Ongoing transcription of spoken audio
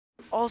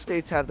All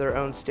states have their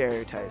own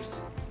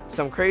stereotypes.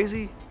 Some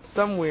crazy,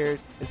 some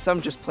weird, and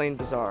some just plain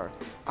bizarre.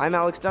 I'm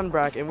Alex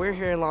Dunbrack, and we're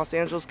here in Los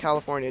Angeles,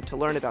 California to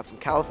learn about some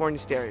California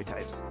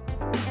stereotypes.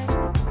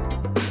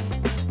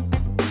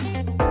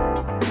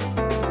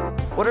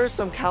 What are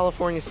some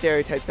California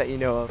stereotypes that you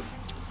know of?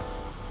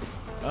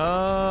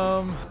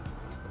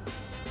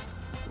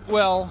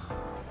 Well,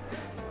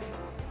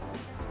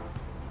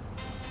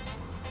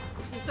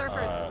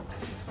 surfers.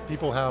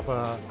 People have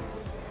a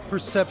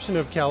perception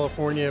of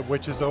California,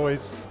 which is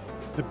always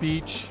the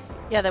beach.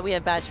 Yeah, that we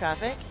have bad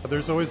traffic.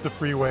 There's always the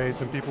freeways,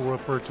 and people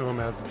refer to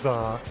them as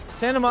the.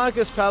 Santa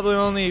Monica's probably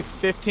only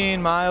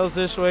 15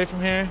 miles-ish away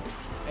from here,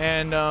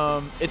 and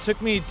it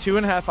took me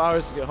 2.5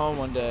 hours to get home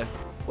one day.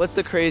 What's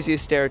the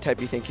craziest stereotype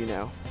you think you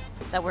know?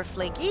 That we're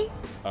flaky?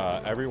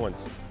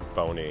 Everyone's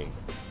phony.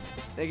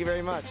 Thank you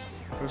very much.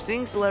 From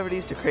seeing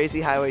celebrities to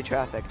crazy highway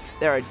traffic,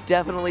 there are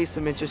definitely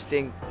some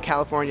interesting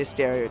California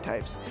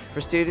stereotypes.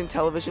 For Student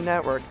Television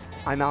Network,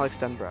 I'm Alex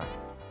Dunbrack.